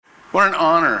What an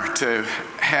honor to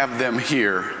have them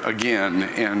here again,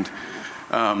 and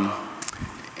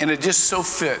it just so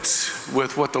fits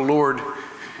with what the Lord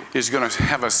is going to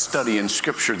have us study in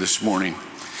Scripture this morning.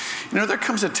 You know, there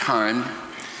comes a time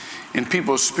in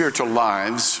people's spiritual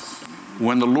lives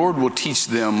when the Lord will teach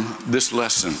them this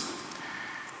lesson.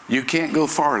 You can't go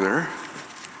farther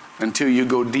until you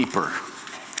go deeper.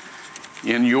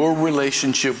 In your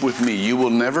relationship with me, you will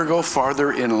never go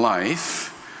farther in life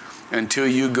until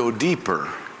you go deeper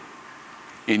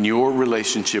in your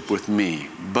relationship with me.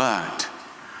 But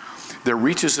there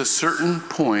reaches a certain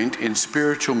point in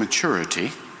spiritual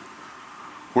maturity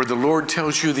where the Lord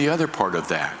tells you the other part of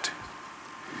that.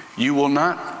 You will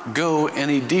not go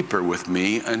any deeper with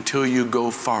me until you go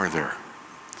farther,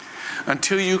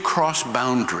 until you cross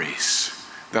boundaries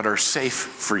that are safe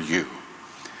for you,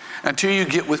 until you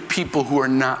get with people who are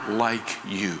not like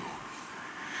you.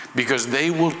 Because they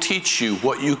will teach you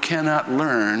what you cannot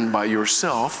learn by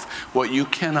yourself, what you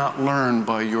cannot learn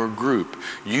by your group.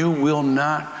 You will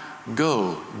not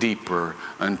go deeper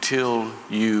until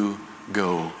you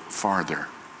go farther.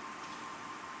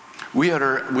 We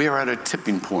are at a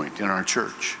tipping point in our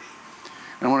church.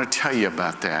 And I want to tell you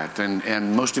about that.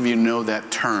 And most of you know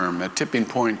that term. A tipping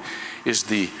point is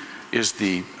the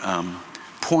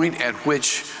point at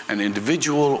which an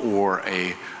individual or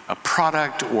a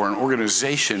product or an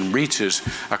organization reaches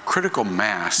a critical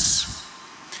mass,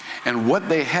 and what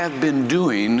they have been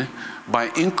doing by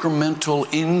incremental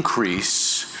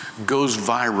increase goes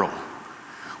viral.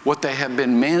 What they have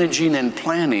been managing and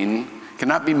planning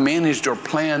cannot be managed or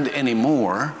planned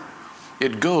anymore.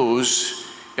 It goes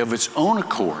of its own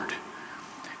accord,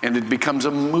 and it becomes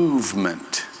a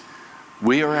movement.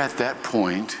 We are at that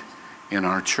point in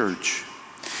our church.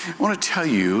 I want to tell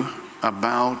you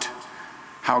about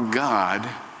how God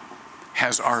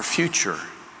has our future,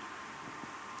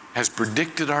 has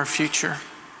predicted our future,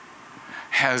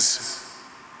 has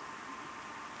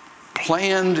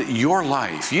planned your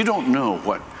life. You don't know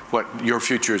what your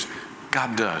future is.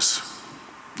 God does.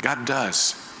 God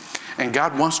does. And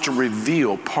God wants to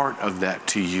reveal part of that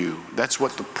to you. That's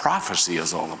what the prophecy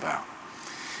is all about.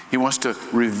 He wants to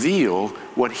reveal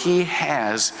what He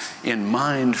has in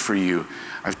mind for you.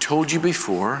 I've told you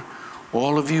before,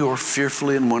 all of you are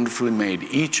fearfully and wonderfully made.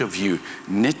 Each of you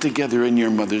knit together in your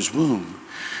mother's womb.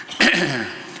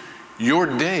 Your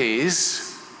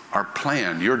days are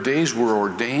planned. Your days were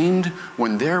ordained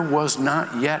when there was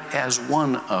not yet as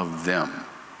one of them.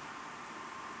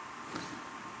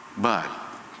 But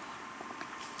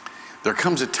there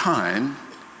comes a time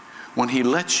when He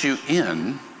lets you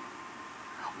in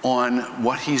on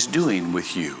what He's doing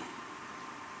with you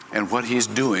and what He's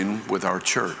doing with our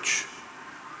church.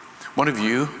 One of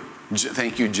you,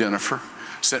 thank you, Jennifer,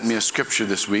 sent me a scripture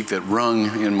this week that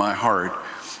rung in my heart.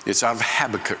 It's out of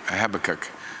Habakkuk.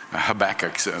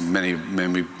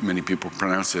 Many people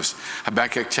pronounce this.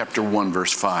 Habakkuk chapter 1,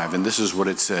 verse 5, and this is what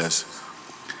it says.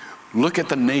 Look at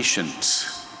the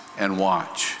nations and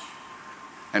watch,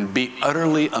 and be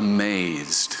utterly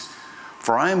amazed,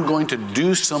 for I am going to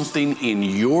do something in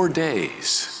your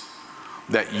days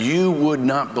that you would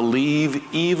not believe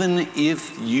even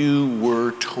if you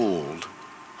were told.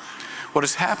 What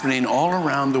is happening all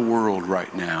around the world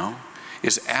right now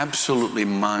is absolutely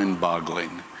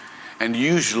mind-boggling. And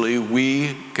usually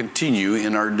we continue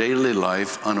in our daily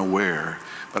life unaware.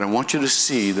 But I want you to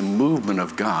see the movement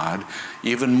of God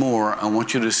even more. I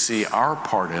want you to see our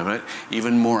part of it.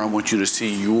 Even more, I want you to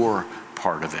see your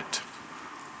part of it.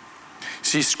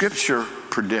 See, Scripture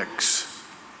predicts.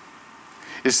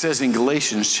 It says in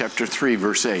Galatians chapter 3,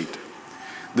 verse 8,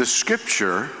 the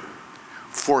Scripture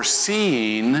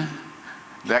foreseeing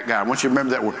that God, I want you to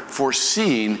remember that word,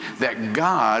 foreseeing that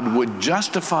God would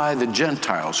justify the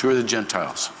Gentiles. Who are the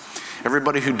Gentiles?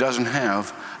 Everybody who doesn't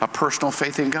have a personal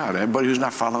faith in God, everybody who's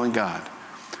not following God.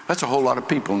 That's a whole lot of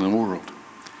people in the world.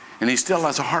 And He still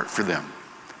has a heart for them.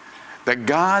 That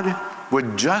God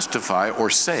would justify or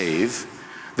save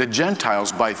the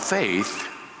Gentiles by faith,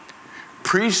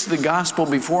 preached the gospel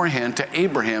beforehand to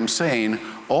Abraham, saying,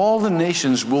 all the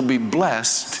nations will be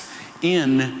blessed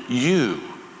in you.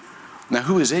 Now,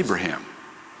 who is Abraham?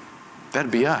 That'd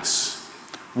be us.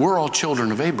 We're all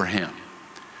children of Abraham.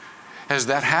 Has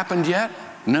that happened yet?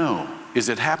 No. Is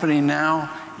it happening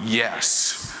now?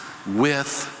 Yes,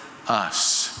 with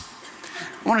us.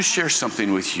 I want to share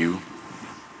something with you.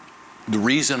 The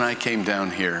reason I came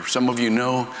down here, some of you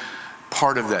know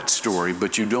part of that story,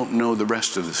 but you don't know the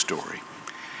rest of the story.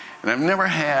 And I've never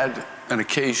had an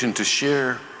occasion to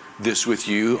share this with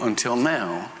you until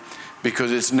now,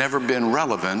 because it's never been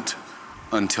relevant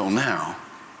until now.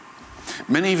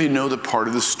 Many of you know the part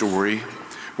of the story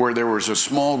where there was a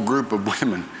small group of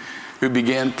women who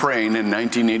began praying in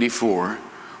 1984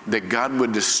 that God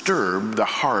would disturb the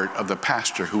heart of the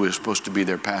pastor who was supposed to be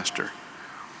their pastor.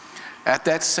 At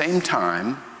that same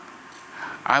time,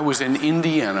 I was in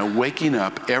Indiana waking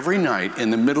up every night in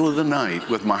the middle of the night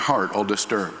with my heart all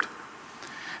disturbed.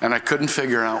 And I couldn't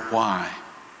figure out why.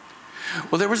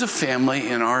 Well, there was a family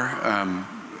in our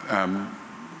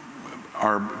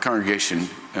congregation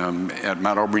at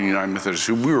Mount Auburn United Methodist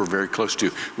who we were very close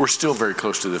to. We're still very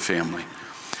close to the family.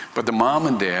 But the mom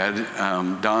and dad,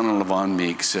 Don and Levon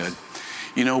Meek, said,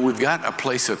 you know, we've got a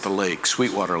place at the lake,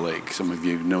 Sweetwater Lake. Some of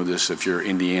you know this if you're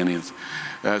Indianians.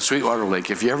 Sweetwater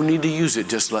Lake, if you ever need to use it,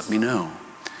 just let me know.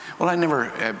 Well, I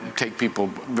never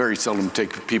very seldom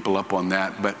take people up on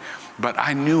that, but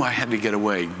I knew I had to get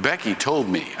away. Becky told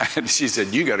me, she said,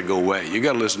 you got to go away. You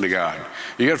got to listen to God.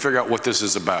 You got to figure out what this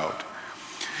is about.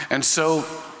 And so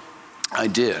I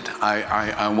did.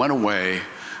 I went away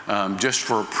just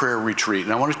for a prayer retreat.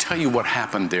 And I want to tell you what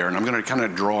happened there, and I'm going to kind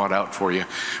of draw it out for you.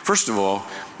 First of all,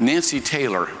 Nancy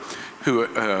Taylor, who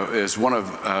is one of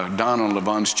Don and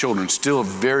Levon's children, still a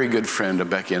very good friend of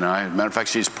Becky and I. As a matter of fact,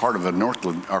 she's part of our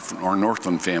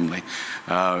Northland family,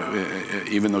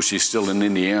 even though she's still in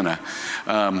Indiana.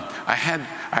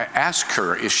 I asked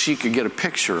her if she could get a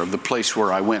picture of the place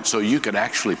where I went so you could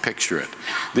actually picture it.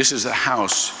 This is the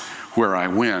house where I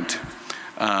went.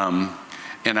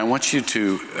 And I want you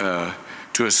to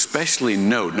especially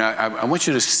note, now I want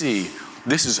you to see,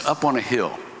 this is up on a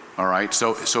hill, all right?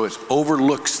 So it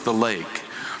overlooks the lake.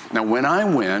 Now when I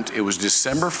went, it was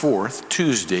December 4th,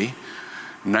 Tuesday,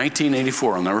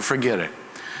 1984, I'll never forget it.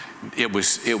 It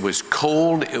was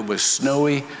cold, it was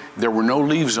snowy, there were no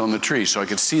leaves on the trees, so I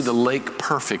could see the lake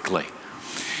perfectly.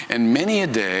 And many a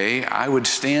day, I would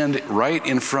stand right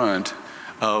in front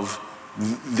of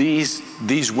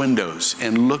these windows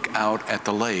and look out at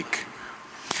the lake.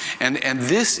 And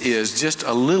this is just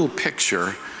a little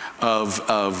picture of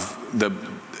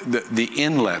the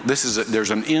inlet.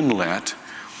 There's an inlet.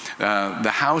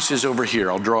 The house is over here.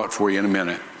 I'll draw it for you in a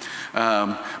minute.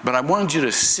 But I wanted you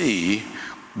to see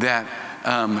that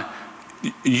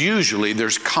usually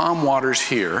there's calm waters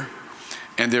here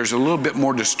and there's a little bit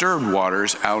more disturbed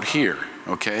waters out here,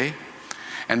 okay?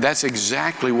 And that's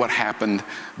exactly what happened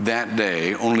that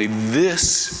day, only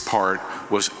this part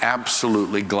was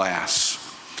absolutely glass.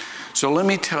 So let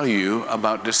me tell you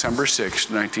about December 6,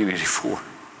 1984.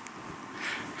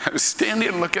 I was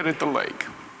standing looking at the lake,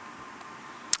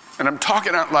 and I'm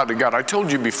talking out loud to God. I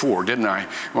told you before, didn't I?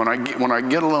 When I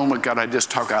get alone with God, I just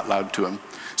talk out loud to him.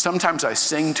 Sometimes I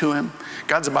sing to him.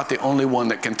 God's about the only one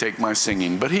that can take my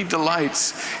singing, but he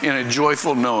delights in a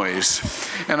joyful noise.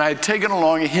 And I had taken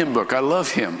along a hymn book. I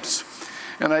love hymns.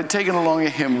 And I'd taken along a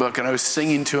hymn book and I was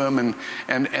singing to him.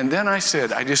 And then I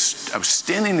said, I was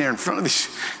standing there in front of these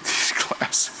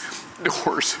glass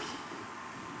doors.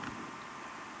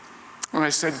 And I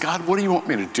said, God, what do you want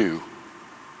me to do?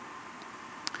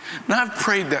 Now I've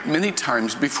prayed that many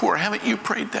times before. Haven't you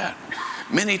prayed that?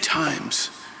 Many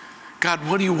times. God,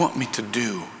 what do you want me to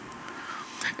do?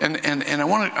 And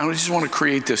I just want to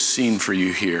create this scene for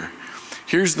you here.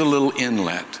 Here's the little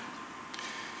inlet.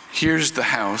 Here's the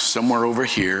house somewhere over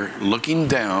here looking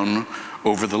down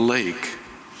over the lake.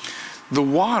 The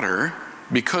water,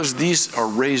 because these are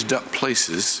raised up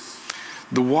places,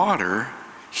 the water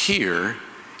here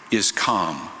is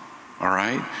calm, all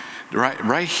right?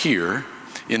 Right here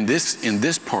in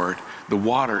this part, the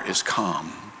water is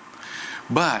calm.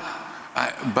 But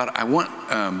I want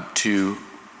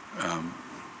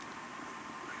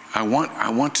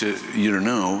you to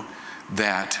know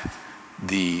that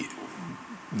the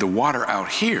water out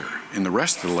here in the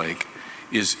rest of the lake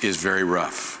is very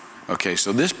rough. Okay,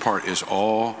 so this part is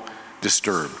all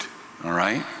disturbed, all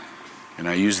right? And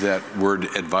I use that word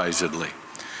advisedly.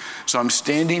 So I'm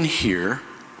standing here.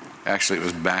 Actually, it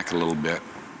was back a little bit.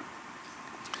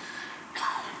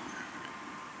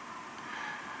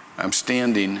 I'm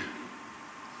standing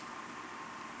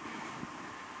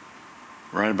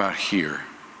right about here,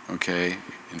 okay,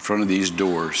 in front of these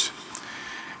doors.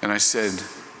 And I said,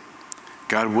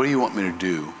 God, what do you want me to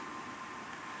do?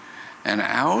 And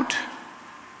out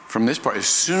from this part, as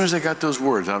soon as I got those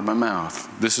words out of my mouth,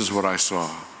 this is what I saw.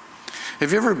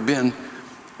 Have you ever been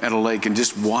at a lake and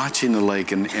just watching the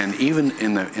lake, and even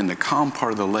in the calm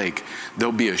part of the lake,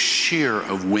 there'll be a shear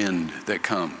of wind that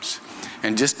comes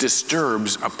and just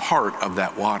disturbs a part of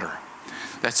that water.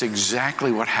 That's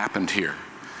exactly what happened here.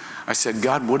 I said,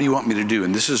 God, what do you want me to do?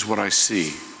 And this is what I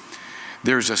see.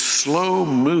 There's a slow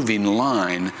moving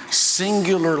line,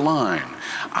 singular line.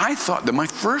 I thought that my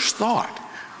first thought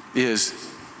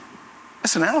is,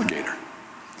 that's an alligator.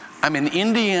 I'm in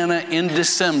Indiana in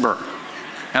December,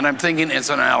 and I'm thinking it's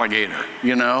an alligator,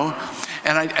 you know?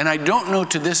 And I don't know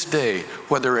to this day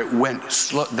whether it went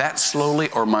that slowly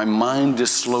or my mind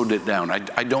just slowed it down.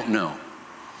 I don't know.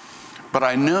 But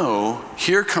I know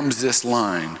here comes this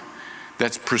line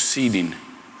that's proceeding.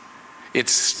 It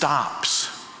stops.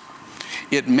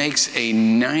 It makes a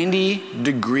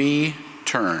 90-degree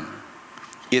turn.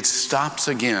 It stops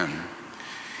again.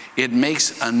 It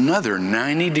makes another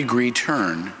 90-degree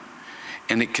turn,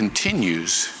 and it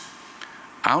continues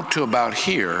out to about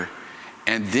here,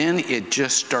 and then it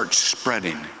just starts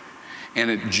spreading, and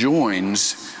it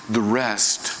joins the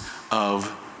rest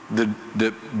of the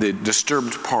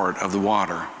disturbed part of the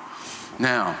water.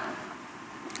 Now,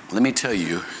 let me tell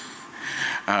you,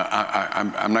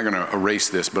 I'm not going to erase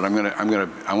this, but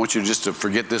I want you just to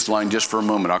forget this line just for a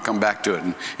moment. I'll come back to it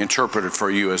and interpret it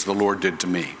for you as the Lord did to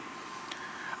me.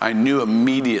 I knew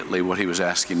immediately what he was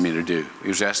asking me to do. He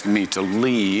was asking me to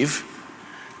leave.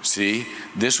 See,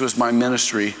 this was my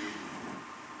ministry.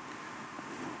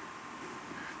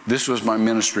 This was my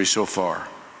ministry so far,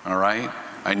 all right?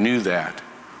 I knew that.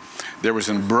 There was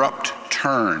an abrupt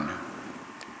turn.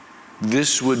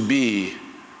 This would be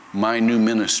my new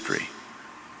ministry.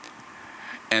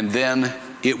 And then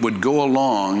it would go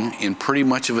along in pretty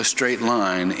much of a straight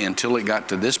line until it got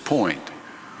to this point.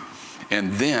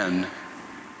 And then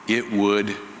it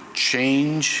would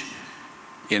change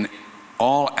in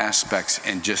all aspects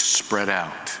and just spread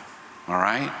out, all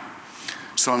right?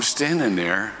 So I'm standing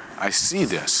there, I see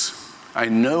this, I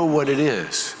know what it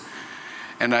is.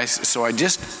 And I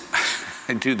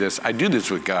do this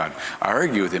with God. I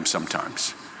argue with him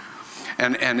sometimes.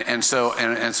 And so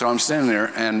I'm standing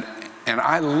there, and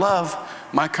I love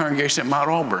my congregation at Mount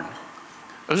Auburn.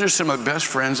 Those are some of the best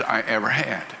friends I ever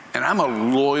had. And I'm a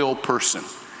loyal person.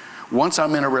 Once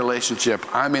I'm in a relationship,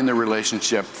 I'm in the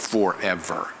relationship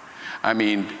forever. I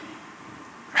mean,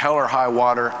 hell or high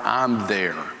water, I'm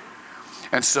there.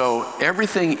 And so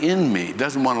everything in me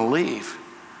doesn't want to leave.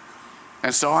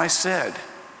 And so I said,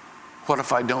 what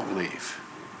if I don't leave?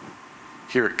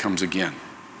 Here it comes again.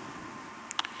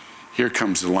 Here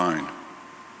comes the line.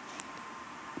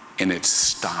 And it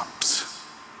stops.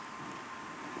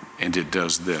 And it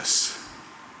does this.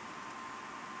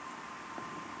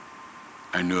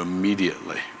 I knew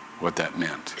immediately what that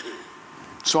meant.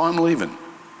 So I'm leaving.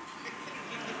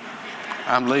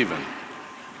 I'm leaving.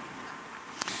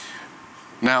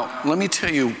 Now, let me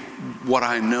tell you what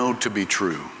I know to be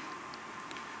true.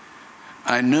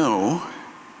 I know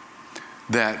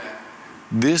that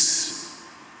this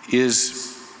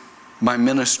is my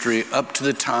ministry up to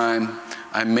the time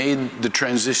I made the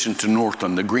transition to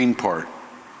Northland. The green part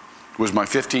was my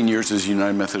 15 years as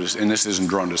United Methodist, and this isn't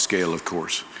drawn to scale, of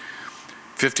course.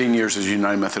 15 years as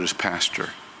United Methodist pastor.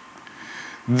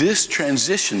 This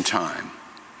transition time,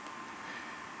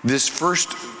 this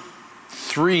first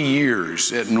 3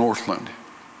 years at Northland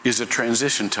is a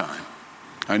transition time.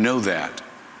 I know that.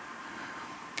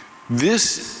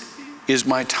 This is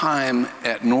my time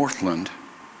at Northland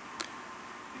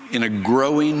in a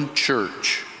growing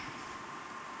church.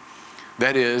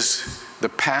 That is the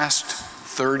past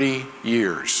 30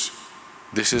 years.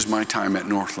 This is my time at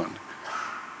Northland.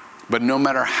 But no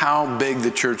matter how big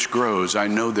the church grows, I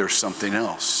know there's something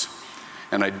else.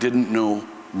 And I didn't know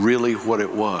really what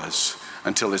it was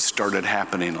until it started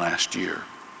happening last year.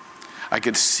 I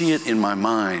could see it in my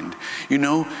mind. You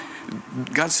know,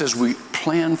 God says we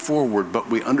plan forward, but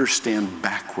we understand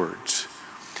backwards.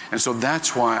 And so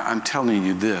that's why I'm telling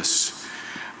you this.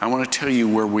 I want to tell you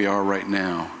where we are right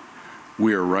now.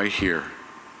 We are right here.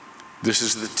 This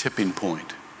is the tipping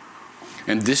point.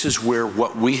 And this is where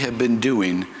what we have been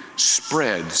doing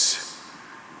spreads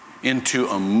into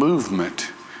a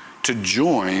movement to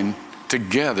join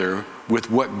together with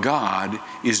what God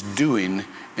is doing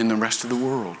in the rest of the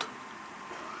world.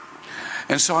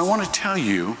 And so I want to tell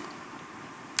you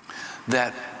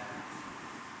that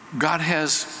God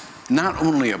has not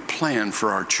only a plan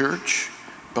for our church,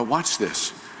 but watch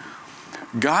this.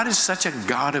 God is such a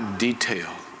God of detail.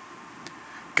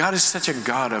 God is such a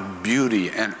God of beauty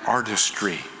and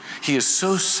artistry. He is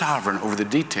so sovereign over the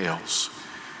details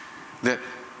that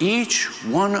each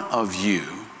one of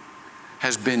you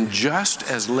has been just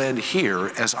as led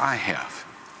here as I have.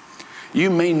 You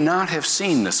may not have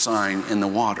seen the sign in the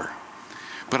water,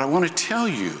 but I want to tell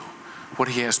you what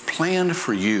he has planned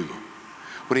for you,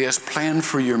 what he has planned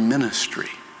for your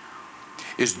ministry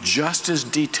is just as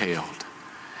detailed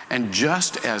and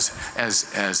just as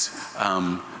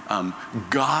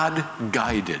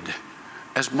God-guided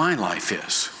as my life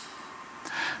is.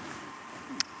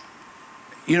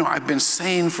 You know, I've been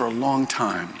saying for a long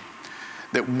time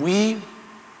that we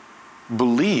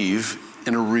believe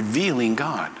in a revealing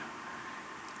God.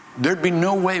 There'd be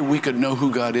no way we could know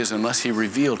who God is unless he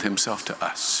revealed himself to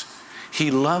us. He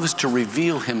loves to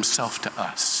reveal himself to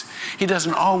us. He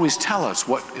doesn't always tell us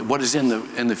what is in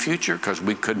the future, because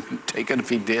we couldn't take it if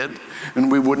he did, and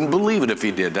we wouldn't believe it if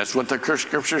he did. That's what the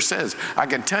scripture says. I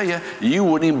can tell you, you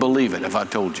wouldn't even believe it if I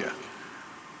told you.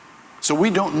 So we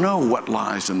don't know what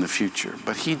lies in the future,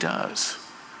 but he does.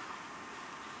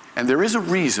 And there is a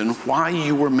reason why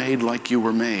you were made like you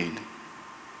were made.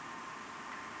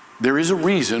 There is a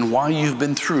reason why you've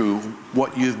been through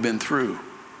what you've been through.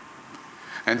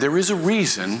 And there is a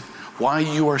reason why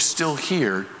you are still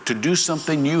here to do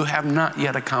something you have not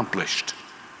yet accomplished.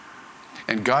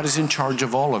 And God is in charge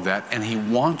of all of that, and he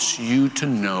wants you to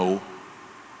know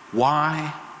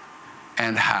why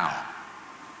and how.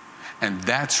 And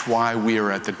that's why we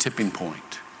are at the tipping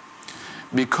point.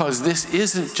 Because this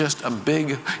isn't just a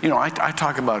big, I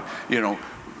talk about,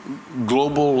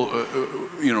 global,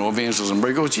 evangelism.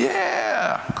 Everybody goes,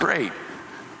 yeah, great.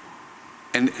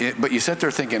 But you sit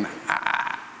there thinking,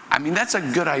 that's a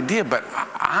good idea, but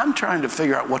I'm trying to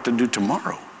figure out what to do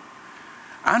tomorrow.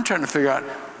 I'm trying to figure out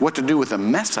what to do with the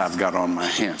mess I've got on my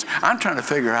hands. I'm trying to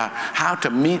figure out how to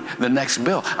meet the next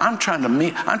bill. I'm trying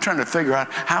to figure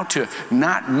out how to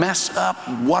not mess up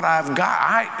what I've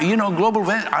got. Global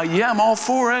event, I'm all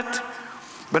for it,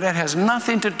 but it has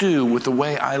nothing to do with the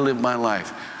way I live my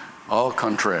life. Au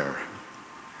contraire.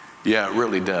 Yeah, it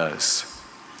really does.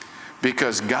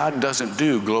 Because God doesn't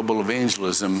do global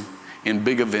evangelism in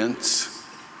big events.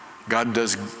 God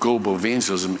does global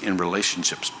evangelism in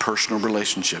relationships, personal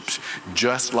relationships,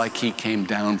 just like he came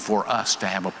down for us to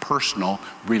have a personal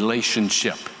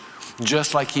relationship,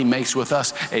 just like he makes with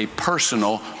us a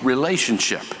personal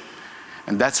relationship.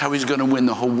 And that's how he's going to win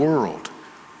the whole world.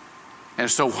 And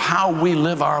so how we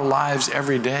live our lives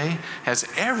every day has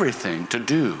everything to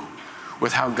do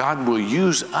with how God will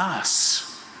use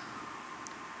us.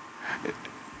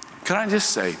 Can I just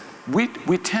say, we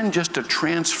tend just to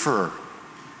transfer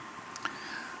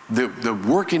the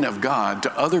working of God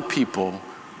to other people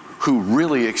who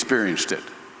really experienced it.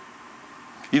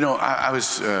 I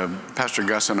was, Pastor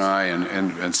Gus and I and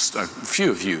a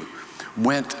few of you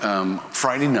went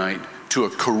Friday night to a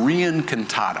Korean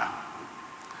cantata.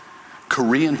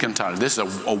 Korean cantata. This is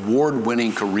an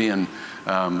award-winning Korean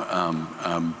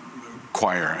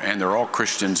choir, and they're all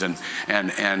Christians.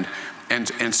 And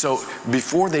so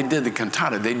before they did the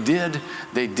cantata, they did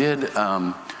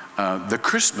the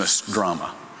Christmas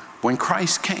drama, When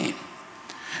Christ Came.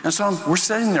 And so we're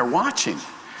sitting there watching,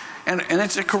 and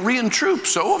it's a Korean troupe.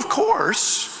 So of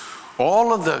course,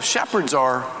 all of the shepherds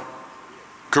are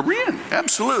Korean,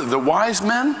 absolutely. The wise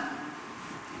men,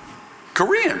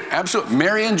 Korean, absolutely.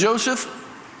 Mary and Joseph,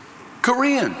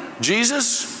 Korean.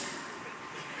 Jesus,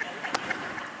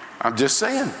 I'm just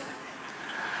saying.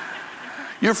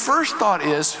 Your first thought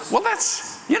is, well,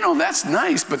 that's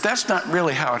nice, but that's not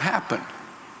really how it happened.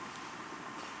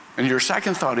 And your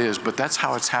second thought is, but that's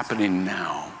how it's happening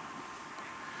now.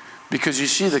 Because you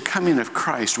see, the coming of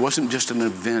Christ wasn't just an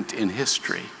event in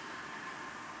history.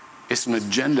 It's an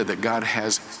agenda that God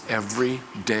has every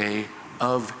day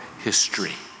of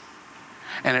history.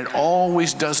 And it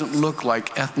always doesn't look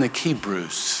like ethnic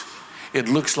Hebrews. It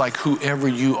looks like whoever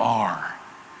you are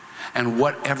and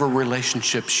whatever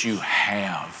relationships you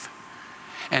have.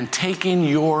 And taking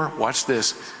your, watch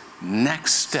this,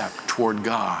 next step toward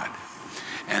God.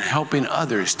 And helping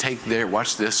others take their,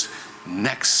 watch this,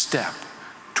 next step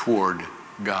toward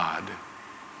God.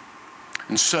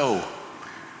 And so,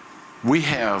 we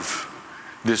have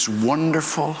this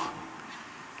wonderful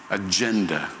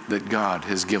agenda that God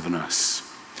has given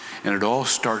us. And it all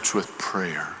starts with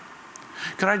prayer.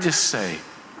 Could I just say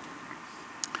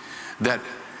that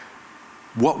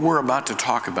what we're about to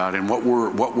talk about and what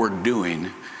we're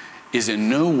doing is in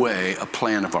no way a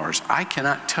plan of ours. I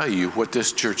cannot tell you what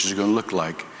this church is going to look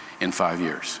like in 5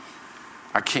 years.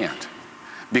 I can't.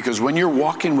 Because when you're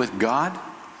walking with God,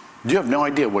 you have no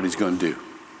idea what he's going to do.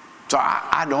 So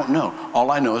I don't know.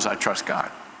 All I know is I trust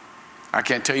God. I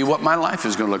can't tell you what my life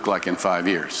is going to look like in 5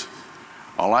 years.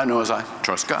 All I know is I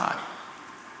trust God.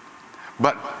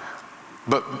 But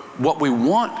what we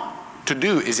want to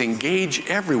do is engage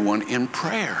everyone in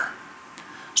prayer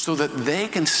so that they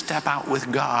can step out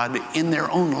with God in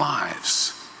their own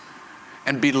lives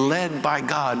and be led by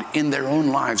God in their own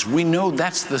lives. We know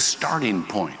that's the starting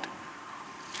point.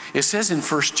 It says in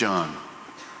 1 John,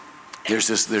 there's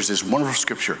this wonderful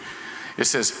scripture. It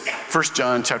says, 1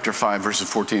 John chapter 5, verses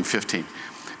 14 and 15.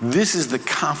 This is the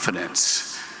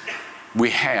confidence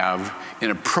we have in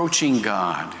approaching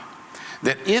God,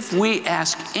 that if we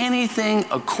ask anything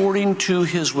according to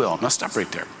his will. Now stop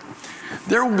right there.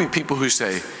 There will be people who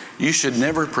say, you should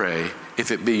never pray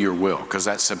if it be your will, because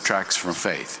that subtracts from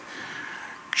faith.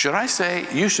 Should I say,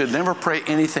 you should never pray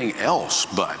anything else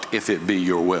but if it be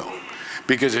your will?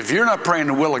 Because if you're not praying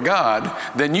the will of God,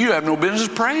 then you have no business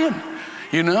praying.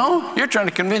 You know, you're trying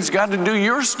to convince God to do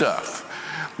your stuff.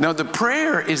 Now, the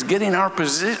prayer is getting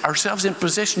ourselves in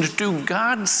position to do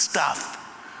God's stuff.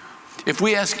 If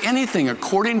we ask anything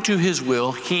according to his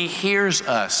will, he hears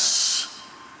us.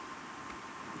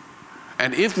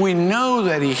 And if we know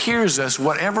that he hears us,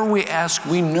 whatever we ask,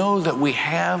 we know that we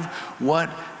have what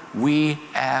we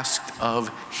asked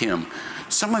of him.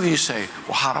 Some of you say,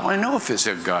 well, how do I know if it's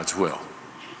in God's will?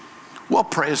 Well,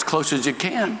 pray as close as you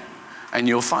can, and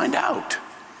you'll find out.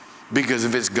 Because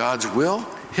if it's God's will,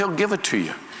 he'll give it to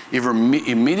you, either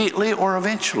immediately or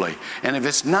eventually. And if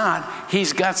it's not,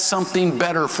 he's got something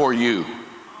better for you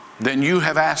than you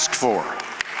have asked for.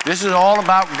 This is all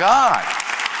about God.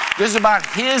 This is about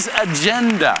his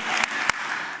agenda.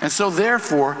 And so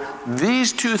therefore,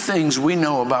 these two things we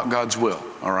know about God's will,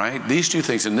 all right? These two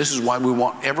things, and this is why we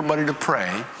want everybody to pray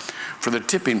for the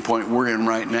tipping point we're in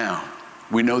right now.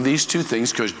 We know these two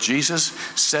things because Jesus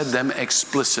said them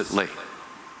explicitly.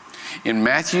 In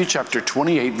Matthew chapter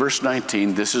 28, verse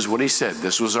 19, this is what he said.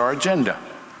 This was our agenda.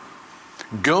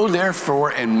 Go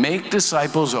therefore and make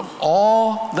disciples of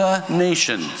all the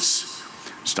nations.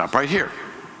 Stop right here.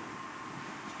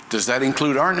 Does that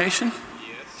include our nation?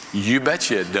 Yes. You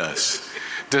betcha it does.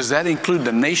 Does that include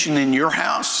the nation in your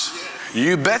house? Yes.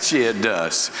 You betcha it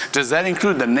does. Does that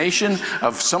include the nation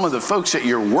of some of the folks at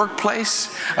your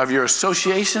workplace, of your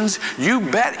associations? You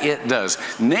bet it does.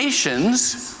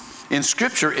 Nations in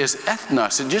Scripture is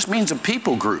ethnos. It just means a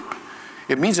people group.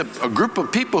 It means a group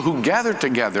of people who gather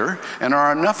together and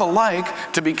are enough alike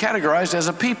to be categorized as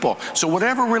a people. So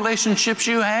whatever relationships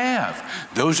you have,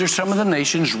 those are some of the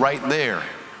nations right there.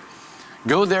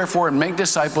 Go therefore and make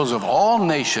disciples of all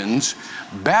nations,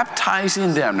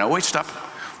 baptizing them. Now wait, stop.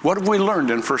 What have we learned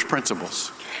in First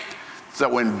Principles?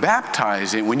 That when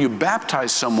you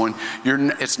baptize someone,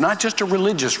 it's not just a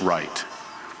religious rite.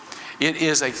 It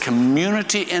is a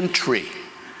community entry.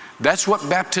 That's what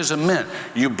baptism meant.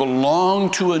 You belong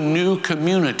to a new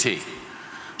community.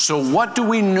 So what do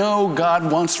we know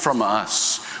God wants from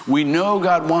us? We know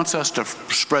God wants us to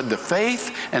spread the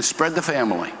faith and spread the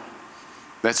family.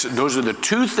 Those are the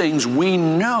two things we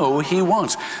know he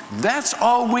wants. That's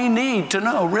all we need to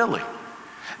know, really.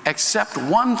 Except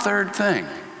one third thing.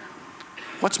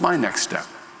 What's my next step?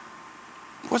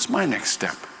 What's my next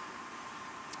step?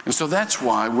 And so that's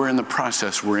why we're in the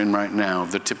process we're in right now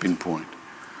of the tipping point.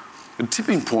 The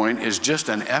tipping point is just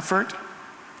an effort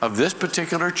of this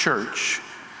particular church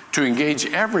to engage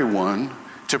everyone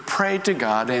to pray to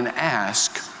God and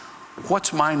ask,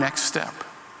 what's my next step?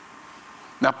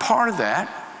 Now, part of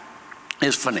that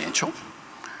is financial,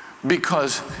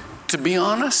 because to be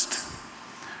honest,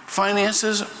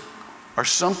 finances are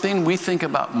something we think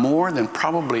about more than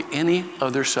probably any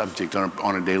other subject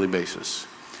on a daily basis.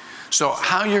 So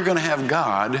how you're going to have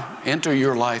God enter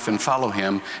your life and follow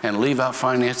him and leave out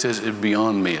finances is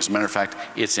beyond me. As a matter of fact,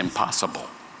 it's impossible.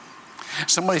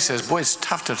 Somebody says, boy, it's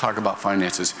tough to talk about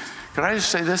finances. Could I just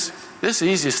say this? This is the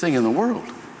easiest thing in the world.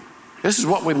 This is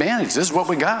what we manage. This is what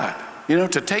we got. You know,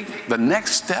 to take the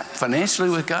next step financially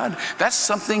with God, that's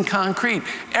something concrete.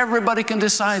 Everybody can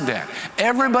decide that.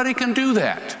 Everybody can do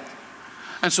that.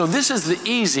 And so this is the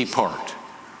easy part.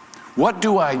 What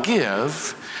do I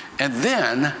give? And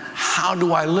then how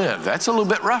do I live? That's a little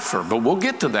bit rougher, but we'll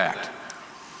get to that.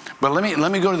 But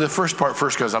let me go to the first part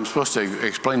first, because I'm supposed to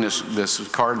explain this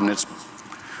card, and it's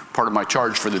part of my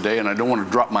charge for the day, and I don't want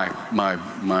to drop my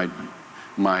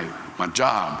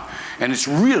job. And it's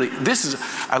really,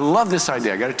 I love this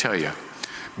idea, I got to tell you,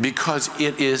 because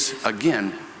it is,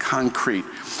 again, concrete.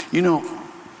 You know,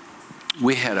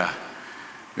 we had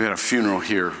a funeral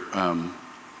here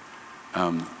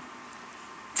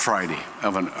Friday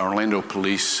of an Orlando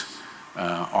police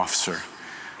officer,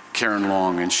 Karen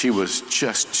Long, and she was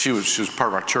part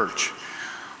of our church.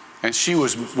 And she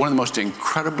was one of the most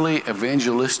incredibly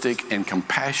evangelistic and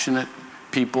compassionate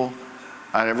people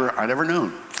I'd ever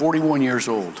known, 41 years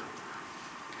old.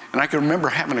 And I can remember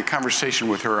having a conversation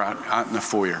with her out in the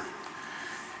foyer.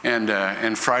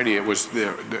 And Friday it was,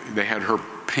 they had her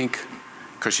pink,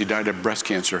 because she died of breast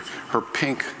cancer, her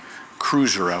pink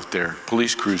cruiser out there,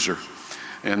 police cruiser,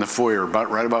 in the foyer,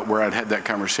 right about where I'd had that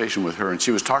conversation with her. And she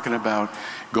was talking about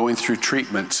going through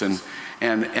treatments. And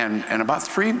about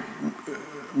 3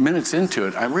 minutes into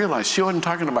it, I realized she wasn't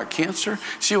talking about cancer.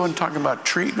 She wasn't talking about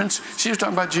treatments. She was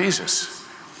talking about Jesus.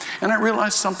 And I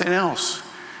realized something else.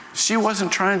 She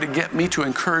wasn't trying to get me to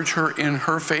encourage her in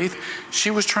her faith.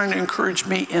 She was trying to encourage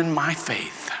me in my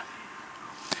faith.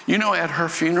 You know, at her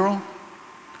funeral,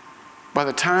 by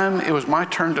the time it was my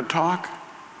turn to talk,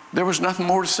 there was nothing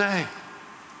more to say.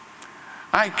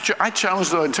 I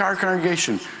challenged the entire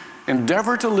congregation,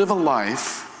 endeavor to live a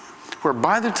life where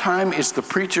by the time it's the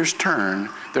preacher's turn,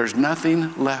 there's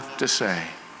nothing left to say.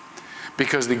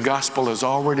 Because the gospel has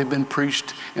already been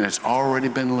preached and it's already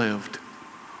been lived.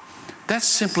 That's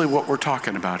simply what we're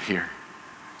talking about here.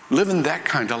 Living that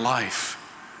kind of life.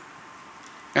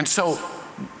 And so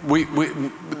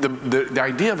the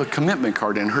idea of a commitment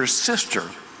card, and her sister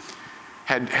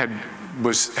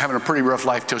was having a pretty rough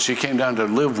life till she came down to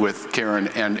live with Karen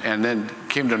and then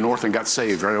came to North and got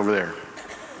saved right over there.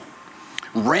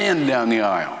 Ran down the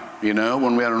aisle, you know,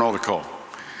 when we had an altar call.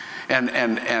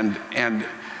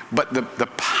 But the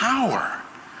power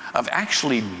of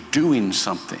actually doing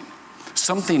something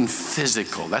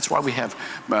physical. That's why we have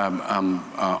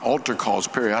altar calls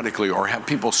periodically, or have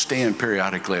people stand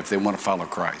periodically if they want to follow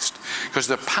Christ. Because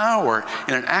the power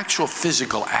in an actual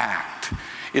physical act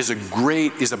is a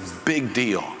big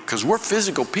deal, because we're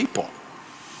physical people.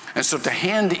 And so to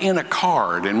hand in a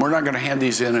card, and we're not going to hand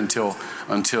these in until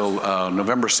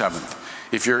November 7th.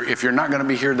 If you're not going to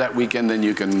be here that weekend, then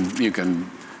you can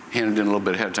hand it in a little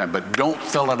bit ahead of time, but don't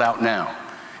fill it out now.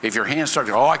 If your hands start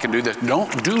to, I can do this,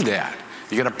 don't do that.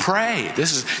 You got to pray.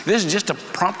 This is just a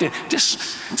prompting.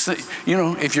 Just, you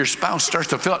know, if your spouse starts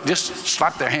to fill it, just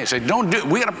slap their hand. Say, don't do it.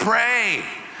 We got to pray.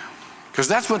 Because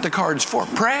that's what the card's for.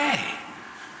 Pray.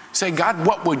 Say, God,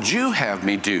 what would you have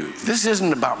me do? This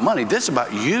isn't about money. This is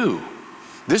about you.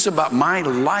 This is about my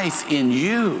life in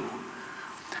you.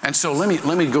 And so let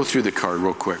me go through the card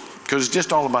real quick, because it's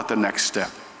just all about the next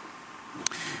step.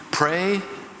 Pray,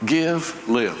 give,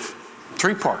 live.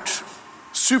 3 parts.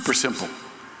 Super simple.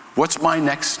 What's my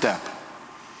next step?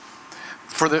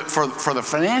 For the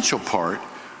financial part,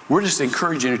 we're just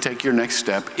encouraging you to take your next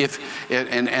step.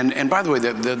 And by the way,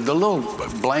 the little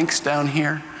blanks down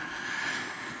here,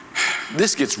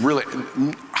 this gets really,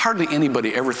 hardly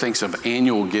anybody ever thinks of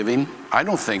annual giving. I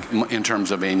don't think in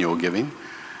terms of annual giving.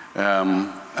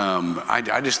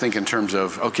 I just think in terms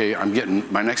of, okay, I'm getting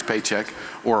my next paycheck,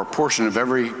 or a portion of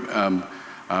every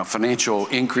financial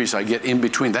increase I get in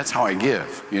between. That's how I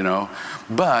give, you know.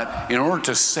 But in order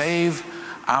to save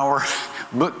our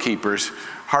bookkeepers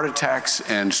heart attacks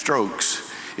and strokes,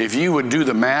 if you would do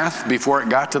the math before it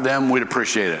got to them, we'd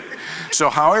appreciate it. So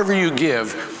however you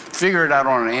give, figure it out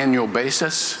on an annual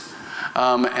basis.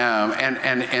 And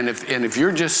if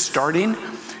you're just starting,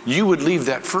 you would leave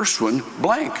that first one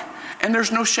blank. And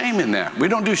there's no shame in that. We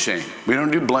don't do shame. We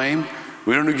don't do blame.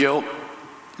 We don't do guilt.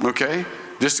 Okay?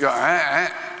 Just go,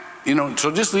 you know,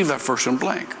 so just leave that first one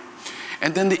blank.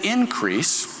 And then the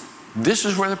increase, this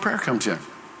is where the prayer comes in.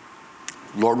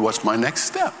 Lord, what's my next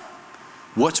step?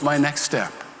 What's my next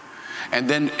step? And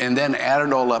then add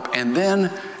it all up. And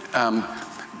then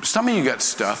some of you got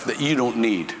stuff that you don't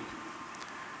need.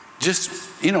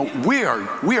 Just, you know, we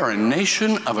are a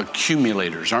nation of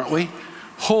accumulators, aren't we?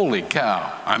 Holy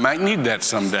cow, I might need that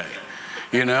someday,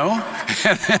 you know?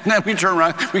 And then we turn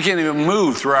around, we can't even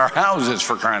move through our houses,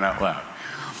 for crying out loud.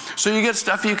 So you get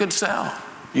stuff you could sell,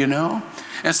 you know?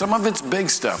 And some of it's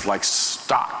big stuff like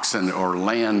stocks or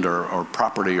land or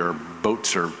property or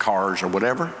boats or cars or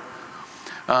whatever.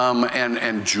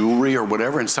 And jewelry or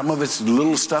whatever. And some of it's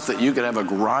little stuff that you could have a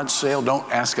garage sale.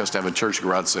 Don't ask us to have a church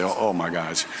garage sale. Oh my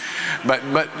gosh.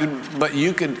 But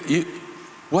you could,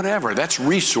 whatever. That's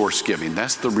resource giving.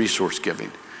 That's the resource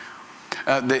giving.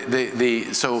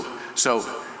 So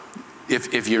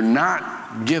if you're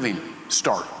not giving,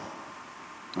 start.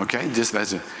 Okay, just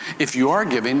that's it. If you are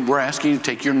giving, we're asking you to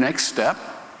take your next step,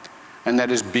 and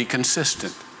that is be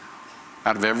consistent.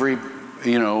 Out of every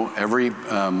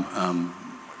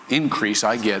increase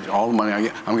I get, all the money I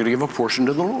get, I'm going to give a portion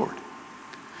to the Lord.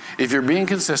 If you're being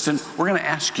consistent, we're going to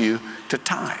ask you to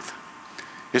tithe.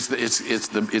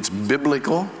 It's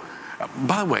biblical.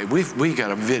 By the way, we got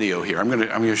a video here. I'm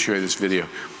going to show you this video.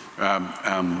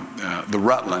 The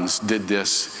Rutlands did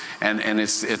this, and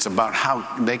it's about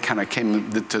how they kind of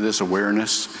came to this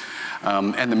awareness.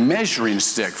 And the measuring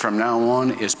stick from now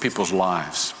on is people's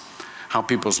lives, how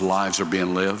people's lives are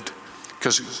being lived.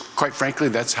 Because quite frankly,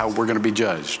 that's how we're going to be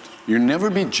judged. You'll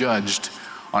never be judged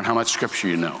on how much scripture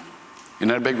you know. Isn't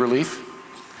that a big relief?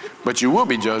 But you will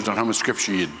be judged on how much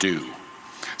scripture you do.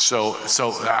 So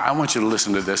I want you to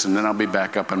listen to this, and then I'll be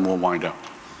back up and we'll wind up.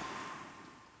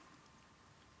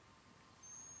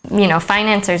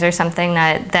 finances are something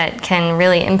that can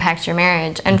really impact your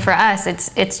marriage. And for us,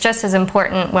 it's just as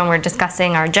important when we're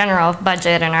discussing our general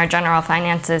budget and our general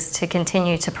finances to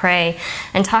continue to pray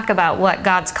and talk about what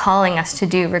God's calling us to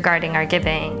do regarding our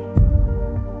giving.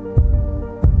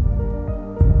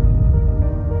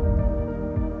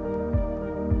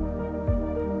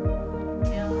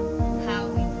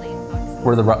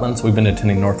 We're the Rutlands. We've been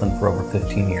attending Northland for over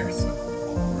 15 years.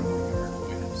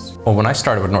 Well, when I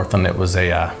started with Northland, it was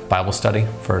a Bible study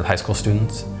for high school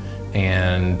students,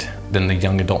 and then the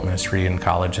young adult ministry in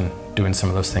college, and doing some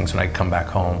of those things when I'd come back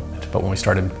home. But when we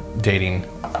started dating,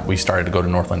 we started to go to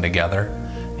Northland together,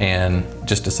 and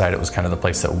just decided it was kind of the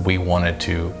place that we wanted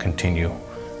to continue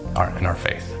in our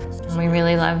faith. We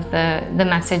really love the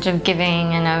message of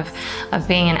giving and of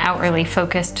being an outwardly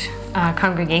focused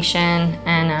congregation,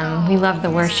 and we love the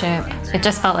worship. It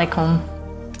just felt like home.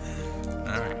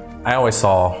 I always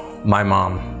saw my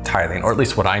mom tithing, or at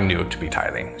least what I knew to be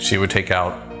tithing. She would take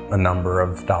out a number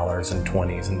of dollars and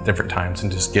 20s and different times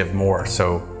and just give more.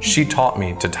 So she taught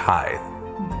me to tithe.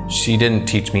 She didn't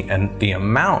teach me the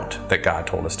amount that God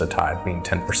told us to tithe, being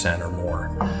 10% or more,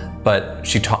 but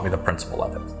she taught me the principle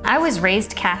of it. I was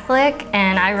raised Catholic,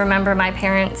 and I remember my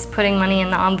parents putting money in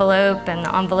the envelope and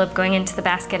the envelope going into the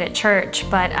basket at church,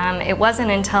 but it wasn't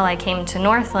until I came to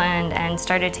Northland and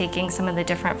started taking some of the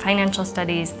different financial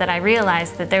studies that I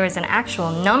realized that there was an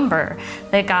actual number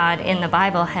that God in the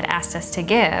Bible had asked us to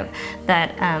give,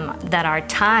 that our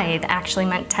tithe actually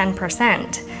meant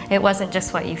 10%. It wasn't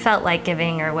just what you felt like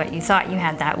giving or what you thought you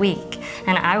had that week,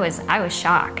 and I was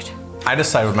shocked. I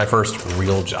decided with my first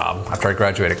real job after I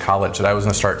graduated college that I was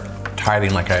going to start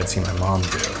tithing like I had seen my mom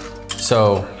do.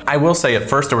 So I will say at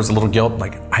first there was a little guilt,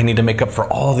 like I need to make up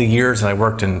for all the years that I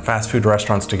worked in fast food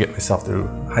restaurants to get myself through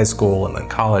high school and then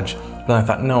college. But then I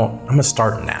thought, no, I'm going to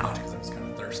start now.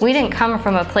 We didn't come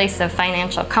from a place of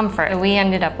financial comfort. We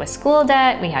ended up with school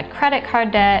debt, we had credit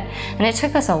card debt, and it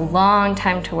took us a long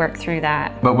time to work through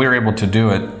that. But we were able to do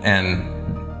it,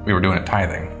 and we were doing it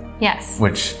tithing. Yes.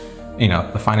 Which,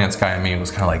 the finance guy in me was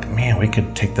kind of like, man, we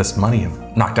could take this money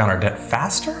and knock down our debt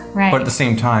faster. Right. But at the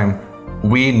same time,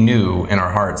 we knew in our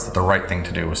hearts that the right thing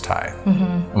to do was tithe.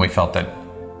 Mm-hmm. And we felt that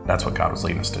that's what God was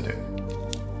leading us to do.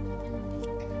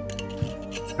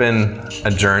 It's been a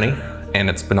journey,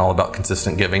 and it's been all about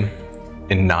consistent giving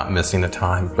and not missing the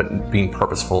time, but being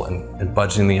purposeful and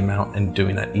budgeting the amount and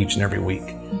doing that each and every week.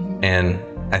 Mm-hmm. And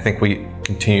I think we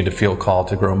continue to feel called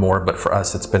to grow more, but for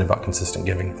us, it's been about consistent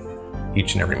giving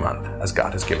each and every month as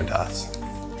God has given to us.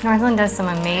 Northland does some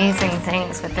amazing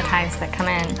things with the tithes that come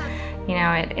in.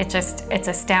 It's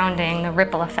astounding, the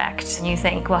ripple effect. And you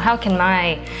think, well, how can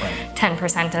my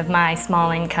 10% of my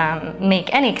small income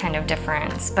make any kind of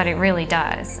difference? But it really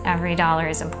does. Every dollar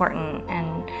is important,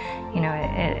 and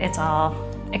it's all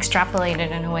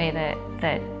extrapolated in a way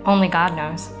that only God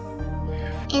knows.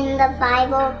 In the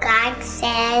Bible, God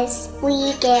says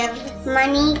we give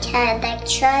money to the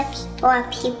church for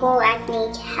people that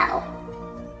need help.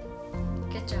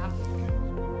 Good job.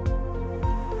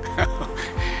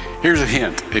 Here's a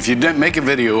hint. If you make a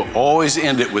video, always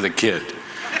end it with a kid.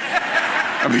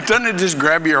 Doesn't it just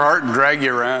grab your heart and drag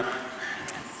you around?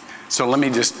 So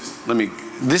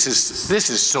this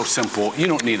is so simple. You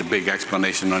don't need a big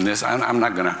explanation on this. I'm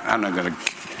not gonna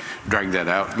drag that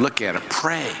out. Look at it,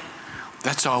 pray.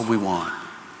 That's all we want.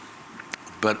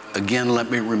 But again,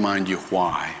 let me remind you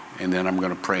why, and then I'm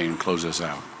going to pray and close this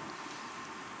out.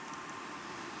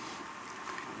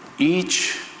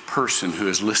 Each person who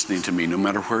is listening to me, no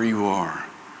matter where you are,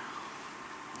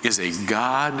 is a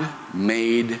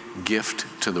God-made gift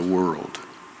to the world.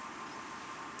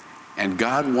 And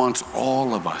God wants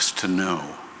all of us to know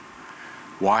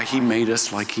why He made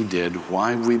us like He did,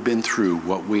 why we've been through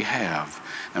what we have,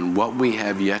 and what we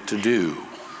have yet to do.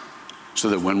 So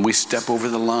that when we step over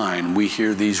the line, we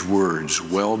hear these words,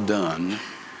 well done,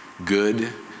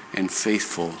 good and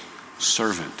faithful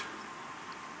servant.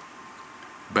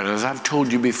 But as I've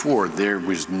told you before, there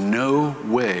was no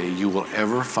way you will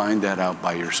ever find that out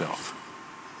by yourself.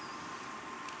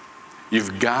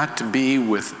 You've got to be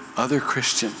with other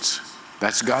Christians.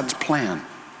 That's God's plan.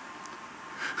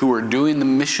 Who are doing the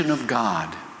mission of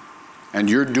God, and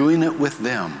you're doing it with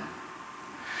them.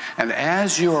 And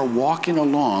as you are walking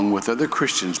along with other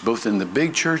Christians, both in the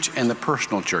big church and the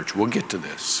personal church, we'll get to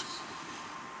this.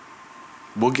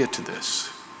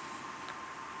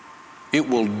 It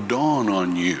will dawn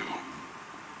on you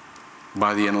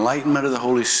by the enlightenment of the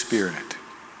Holy Spirit.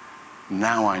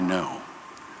 Now I know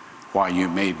why you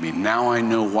made me. Now I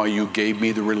know why you gave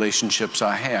me the relationships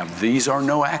I have. These are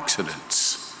no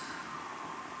accidents.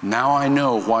 Now I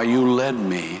know why you led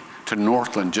me to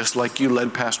Northland, just like you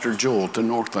led Pastor Joel to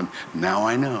Northland. Now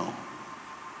I know,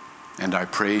 and I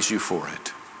praise you for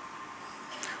it.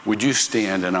 Would you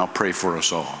stand, and I'll pray for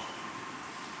us all.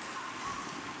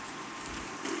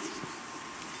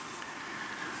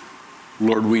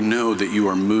 Lord, we know that you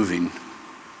are moving.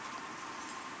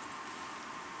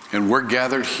 And we're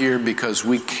gathered here because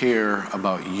we care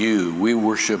about you. We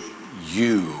worship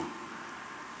you.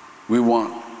 We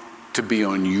want to be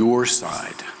on your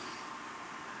side.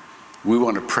 We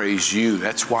want to praise you.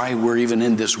 That's why we're even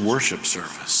in this worship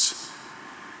service.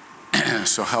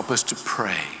 So help us to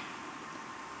pray.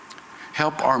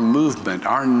 Help our movement,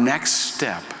 our next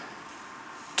step,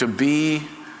 to be,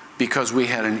 because we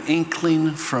had an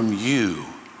inkling from you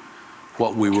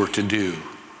what we were to do.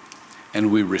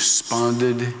 And we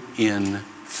responded in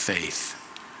faith.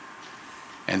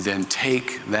 And then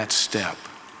take that step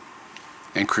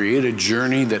and create a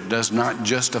journey that does not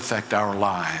just affect our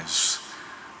lives,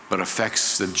 but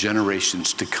affects the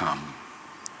generations to come.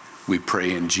 We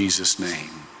pray in Jesus'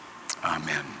 name.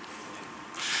 Amen.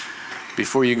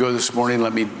 Before you go this morning,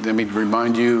 let me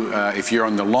remind you, if you're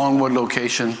on the Longwood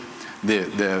location,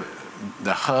 the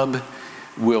hub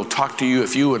will talk to you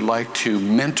if you would like to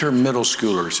mentor middle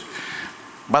schoolers.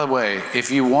 By the way,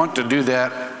 if you want to do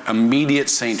that, immediate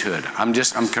sainthood. I'm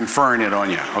conferring it on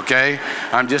you, okay?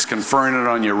 I'm just conferring it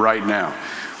on you right now.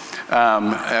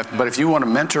 But if you want to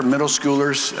mentor middle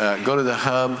schoolers, go to the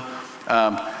hub.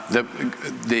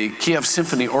 The Kiev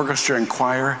Symphony Orchestra and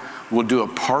Choir will do a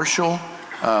partial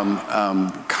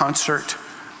concert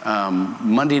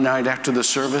Monday night after the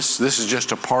service. This is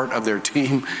just a part of their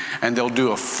team, and they'll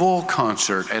do a full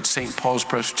concert at St. Paul's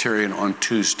Presbyterian on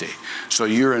Tuesday. So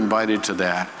you're invited to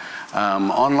that.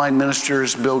 Online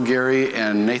ministers, Bill Gary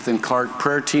and Nathan Clark,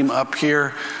 prayer team up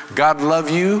here. God love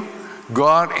you. Go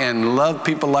out and love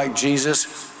people like Jesus.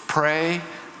 Pray.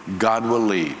 God will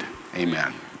lead.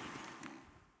 Amen.